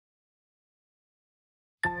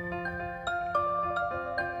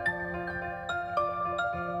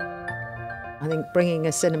I think bringing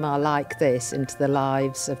a cinema like this into the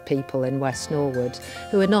lives of people in West Norwood,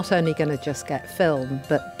 who are not only going to just get film,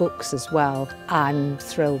 but books as well, I'm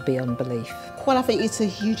thrilled beyond belief. Well, I think it's a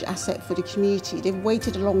huge asset for the community. They've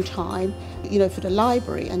waited a long time, for the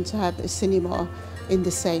library, and to have a cinema in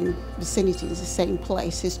the same vicinity, the same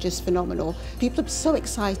place, is just phenomenal. People are so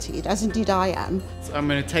excited, as indeed I am. I'm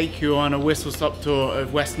going to take you on a whistle-stop tour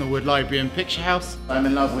of West Norwood Library and Picturehouse. I'm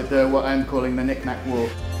in love with what I'm calling the knick-knack wall.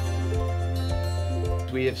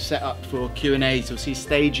 We have set up for Q&As, you'll see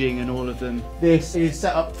staging and all of them. This is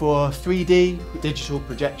set up for 3D digital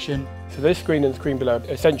projection. So this screen and screen below are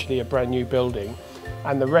essentially a brand new building,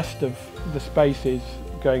 and the rest of the spaces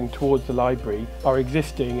going towards the library are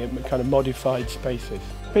existing in kind of modified spaces.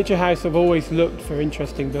 Picturehouse have always looked for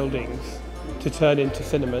interesting buildings to turn into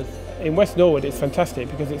cinemas. In West Norwood it's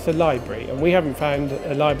fantastic because it's a library, and we haven't found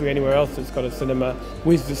a library anywhere else that's got a cinema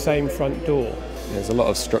with the same front door. There's a lot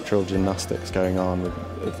of structural gymnastics going on with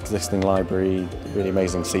existing library, really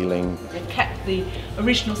amazing ceiling. They've kept the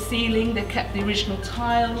original ceiling, they've kept the original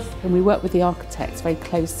tiles. And we work with the architects very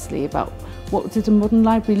closely about what did a modern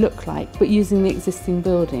library look like, but using the existing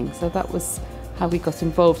building. So that was how we got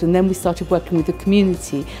involved, and then we started working with the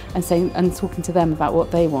community and talking to them about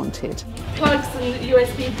what they wanted. Plugs and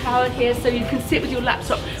USB power here, so you can sit with your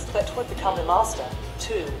laptop. That would become a master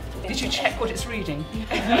too. Did you check what it's reading?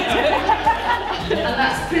 And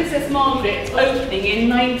that's Princess Margaret opening in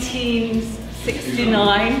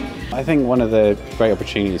 1969. I think one of the great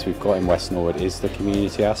opportunities we've got in West Norwood is the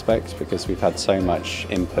community aspect, because we've had so much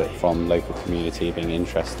input from local community being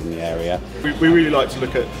interested in the area. We really like to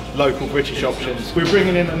look at local British options. We're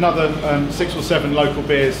bringing in another 6 or 7 local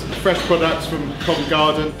beers, fresh products from Covent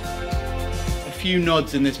Garden. A few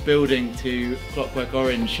nods in this building to Clockwork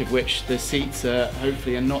Orange, of which the seats are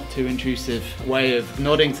hopefully a not too intrusive way of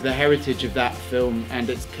nodding to the heritage of that film and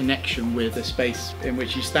its connection with the space in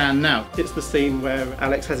which you stand now. It's the scene where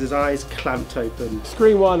Alex has his eyes clamped open.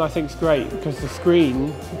 Screen 1 I think is great because the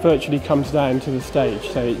screen virtually comes down to the stage,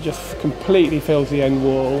 so it just completely fills the end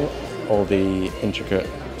wall. All the intricate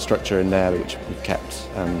structure in there which we've kept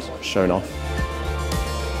and shown off.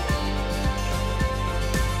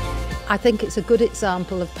 I think it's a good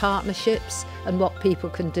example of partnerships and what people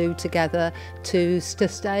can do together to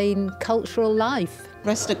sustain cultural life. The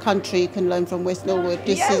rest of the country can learn from West Norwood.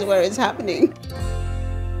 This is where it's happening.